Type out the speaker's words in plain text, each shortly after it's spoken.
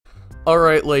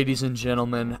Alright, ladies and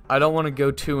gentlemen, I don't want to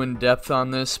go too in-depth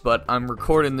on this, but I'm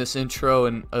recording this intro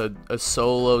in a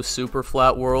solo super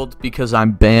flat world because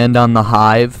I'm banned on the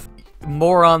Hive.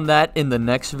 More on that in the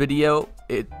next video.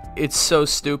 It's so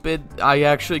stupid. I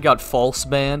actually got false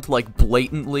banned, like,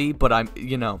 blatantly, but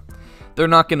they're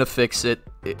not gonna fix it.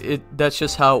 That's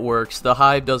just how it works. The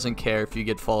Hive doesn't care if you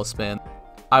get false banned.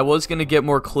 I was gonna get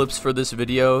more clips for this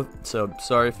video, so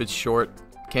sorry if it's short.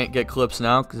 Can't get clips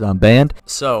now because I'm banned.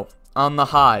 So, on the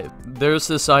Hive, there's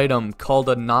this item called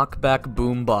a knockback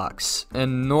boombox,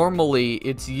 and normally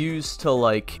it's used to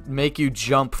like make you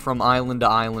jump from island to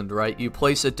island, right? You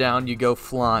place it down, you go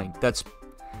flying. That's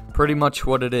pretty much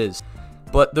what it is.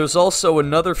 But there's also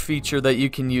another feature that you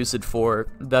can use it for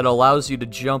that allows you to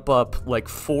jump up like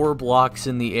 4 blocks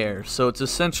in the air. So it's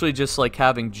essentially just like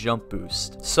having jump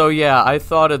boost. So yeah, I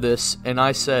thought of this and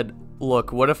I said,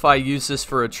 look, what if I use this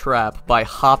for a trap by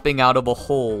hopping out of a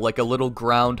hole like a little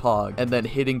groundhog and then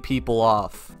hitting people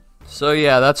off? So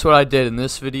yeah, that's what I did in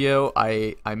this video.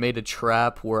 I made a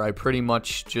trap where I pretty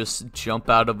much just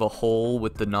jump out of a hole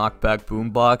with the knockback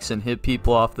boombox and hit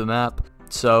people off the map.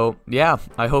 So yeah,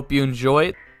 I hope you enjoy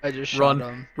it. I just shot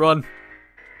him. Run.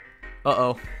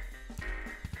 Uh-oh.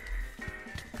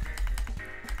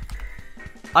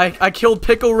 I killed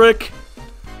Pickle Rick.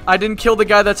 I didn't kill the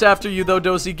guy that's after you though,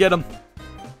 Dozy. Get him.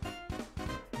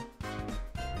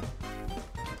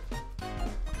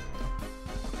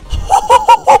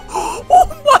 Oh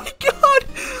my god!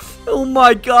 Oh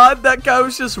my god, that guy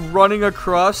was just running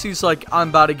across. He's like, I'm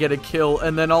about to get a kill,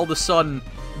 and then all of a sudden,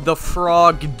 the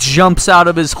frog jumps out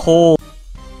of his hole.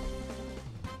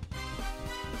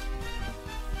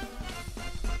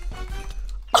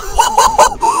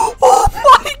 Oh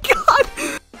my god!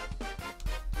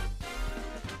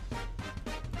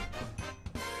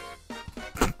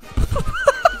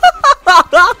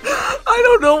 I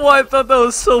don't know why I thought that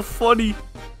was so funny.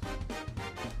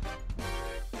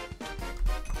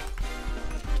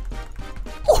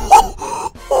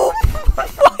 Oh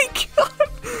my god!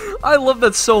 I love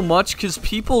that so much because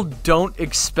people don't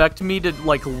expect me to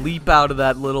like leap out of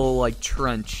that little like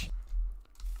trench.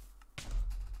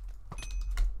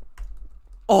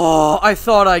 Oh, I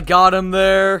thought I got him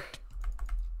there.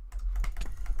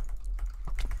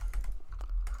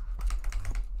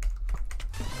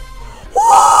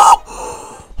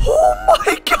 Oh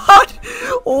my god!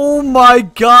 Oh my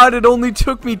god, it only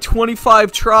took me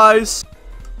 25 tries.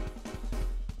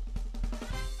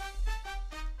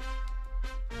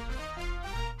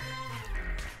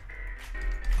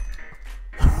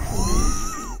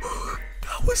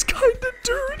 That was kinda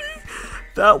dirty.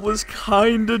 That was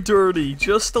kinda dirty.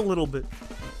 Just a little bit.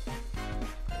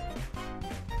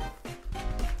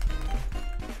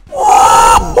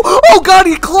 Oh god,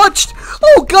 he clutched!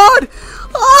 Oh god!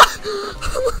 Ah!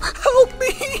 Help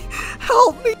me!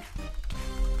 Help me!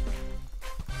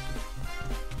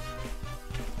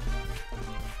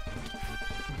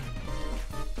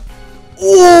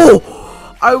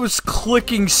 Oh! I was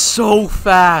clicking so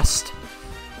fast.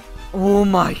 Oh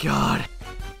my god.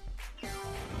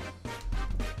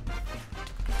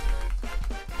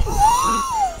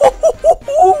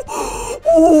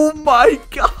 Oh my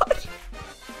god.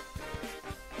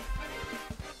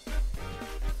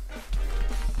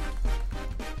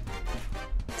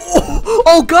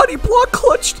 Oh god, he block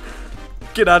clutched!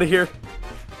 Get out of here.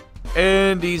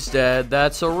 And he's dead.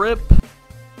 That's a rip.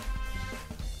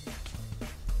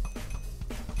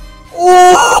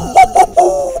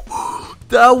 Oh!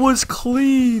 That was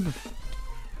clean.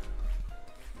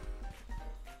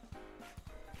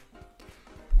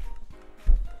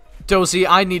 Dozy,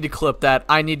 I need to clip that.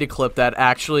 I need to clip that,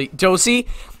 actually. Dozy,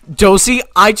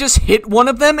 I just hit one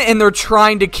of them and they're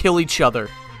trying to kill each other.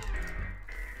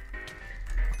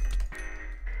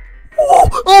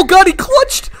 Oh god, he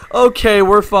clutched! Okay,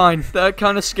 we're fine. That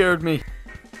kind of scared me.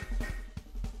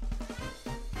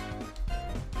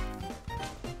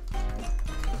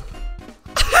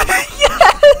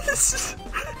 Yes!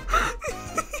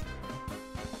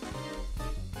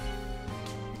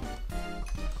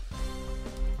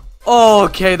 Oh,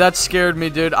 okay, that scared me,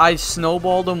 dude. I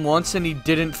snowballed him once and he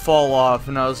didn't fall off.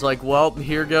 And I was like, well,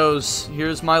 here goes.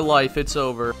 Here's my life. It's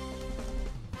over.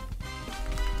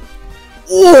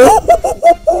 Oh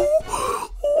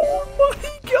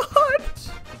my god!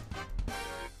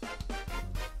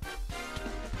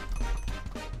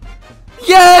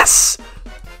 Yes!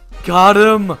 Got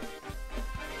him!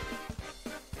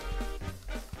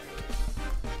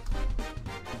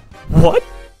 What?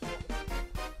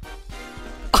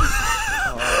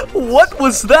 What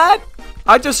was that?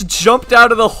 I just jumped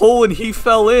out of the hole and he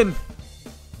fell in.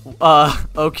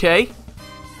 Okay.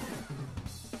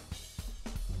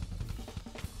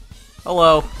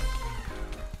 Hello.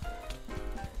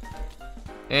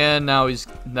 And now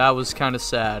that was kind of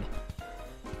sad.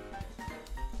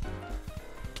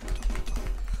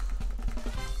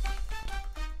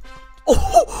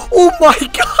 Oh my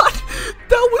god!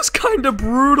 That was kind of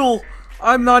brutal.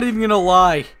 I'm not even gonna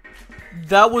lie.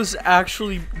 That was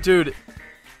actually, dude.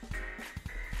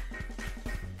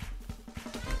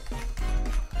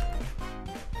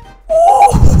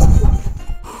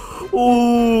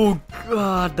 Oh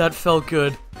god, that felt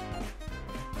good.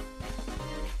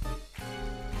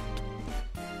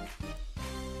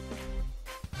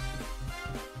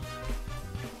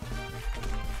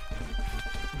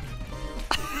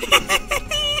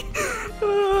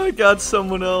 I got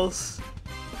someone else.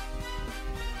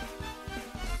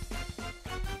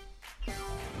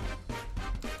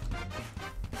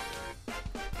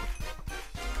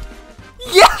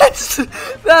 Yes!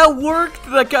 That worked!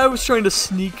 That guy was trying to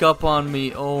sneak up on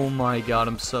me. Oh my god,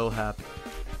 I'm so happy.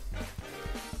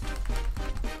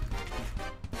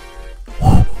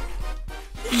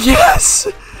 Yes!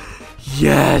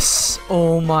 Yes!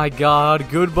 Oh my god.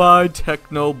 Goodbye,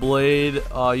 Techno Blade.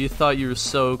 You thought you were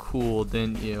so cool,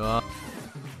 didn't you?